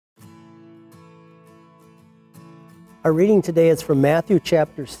Our reading today is from Matthew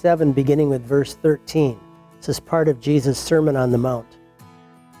chapter 7, beginning with verse 13. This is part of Jesus' Sermon on the Mount.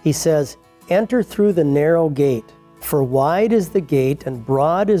 He says, "Enter through the narrow gate, for wide is the gate and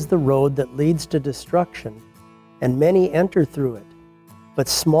broad is the road that leads to destruction, and many enter through it. But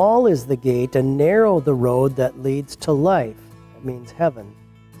small is the gate and narrow the road that leads to life," that means heaven,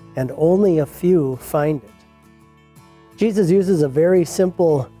 "and only a few find it." Jesus uses a very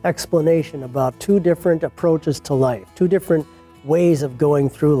simple explanation about two different approaches to life, two different ways of going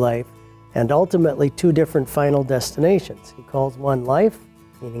through life, and ultimately two different final destinations. He calls one life,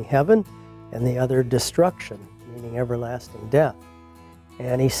 meaning heaven, and the other destruction, meaning everlasting death.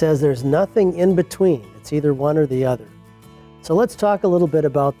 And he says there's nothing in between. It's either one or the other. So let's talk a little bit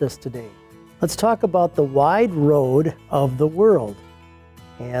about this today. Let's talk about the wide road of the world.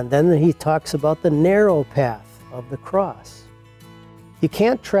 And then he talks about the narrow path of the cross. You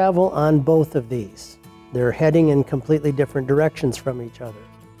can't travel on both of these. They're heading in completely different directions from each other.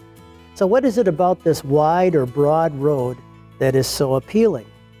 So what is it about this wide or broad road that is so appealing?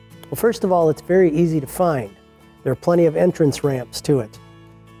 Well, first of all, it's very easy to find. There are plenty of entrance ramps to it.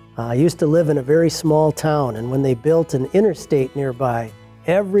 I used to live in a very small town, and when they built an interstate nearby,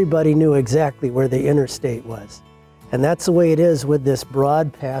 everybody knew exactly where the interstate was. And that's the way it is with this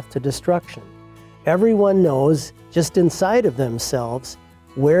broad path to destruction. Everyone knows just inside of themselves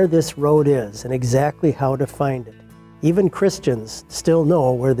where this road is and exactly how to find it. Even Christians still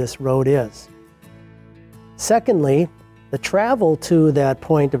know where this road is. Secondly, the travel to that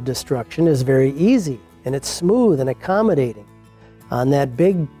point of destruction is very easy, and it's smooth and accommodating. On that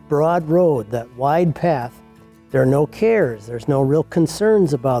big, broad road, that wide path, there are no cares, there's no real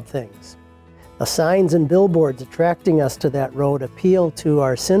concerns about things. The signs and billboards attracting us to that road appeal to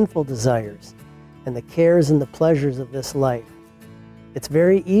our sinful desires and the cares and the pleasures of this life. It's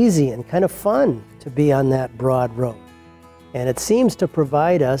very easy and kind of fun to be on that broad road, and it seems to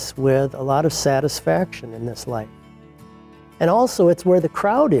provide us with a lot of satisfaction in this life. And also, it's where the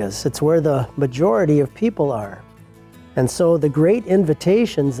crowd is. It's where the majority of people are. And so the great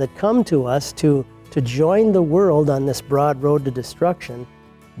invitations that come to us to join the world on this broad road to destruction,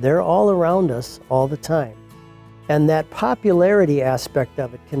 they're all around us all the time. And that popularity aspect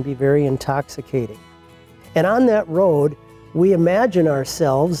of it can be very intoxicating. And on that road, we imagine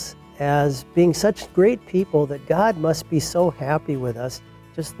ourselves as being such great people that God must be so happy with us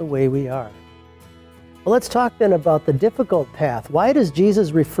just the way we are. Well, let's talk then about the difficult path. Why does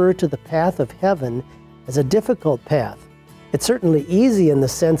Jesus refer to the path of heaven as a difficult path? It's certainly easy in the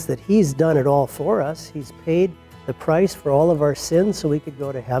sense that He's done it all for us. He's paid the price for all of our sins so we could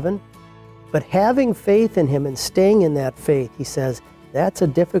go to heaven. But having faith in Him and staying in that faith, He says, that's a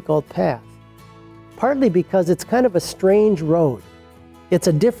difficult path. Partly because it's kind of a strange road. It's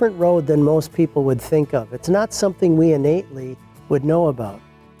a different road than most people would think of. It's not something we innately would know about.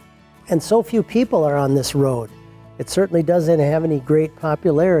 And so few people are on this road. It certainly doesn't have any great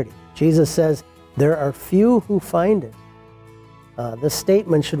popularity. Jesus says, there are few who find it. This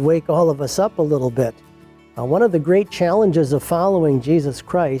statement should wake all of us up a little bit. One of the great challenges of following Jesus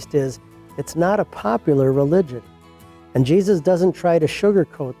Christ is it's not a popular religion. And Jesus doesn't try to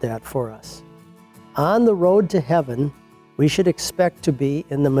sugarcoat that for us. On the road to heaven, we should expect to be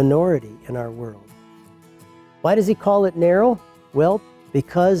in the minority in our world. Why does He call it narrow? Well,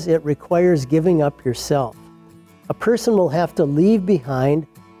 because it requires giving up yourself. A person will have to leave behind,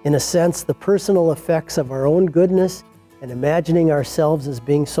 in a sense, the personal effects of our own goodness and imagining ourselves as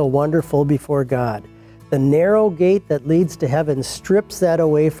being so wonderful before God. The narrow gate that leads to heaven strips that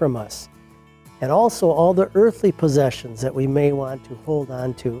away from us, and also all the earthly possessions that we may want to hold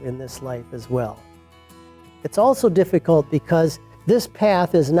on to in this life as well. It's also difficult because this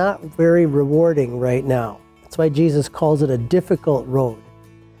path is not very rewarding right now. That's why Jesus calls it a difficult road.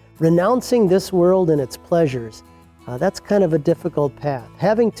 Renouncing this world and its pleasures, that's kind of a difficult path.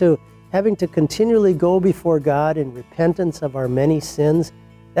 Having to continually go before God in repentance of our many sins,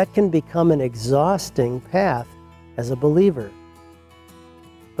 that can become an exhausting path as a believer.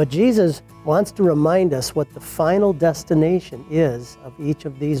 But Jesus wants to remind us what the final destination is of each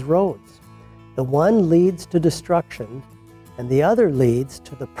of these roads. The one leads to destruction, and the other leads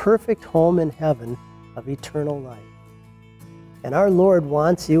to the perfect home in heaven of eternal life. And our Lord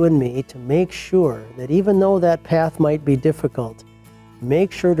wants you and me to make sure that even though that path might be difficult,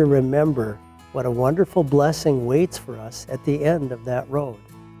 make sure to remember what a wonderful blessing waits for us at the end of that road.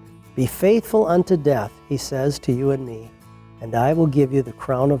 Be faithful unto death, He says to you and me, and I will give you the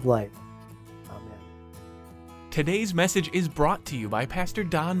crown of life. Amen. Today's message is brought to you by Pastor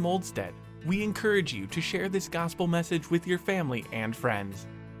Don Moldstead. We encourage you to share this gospel message with your family and friends.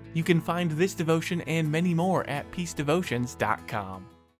 You can find this devotion and many more at peacedevotions.com.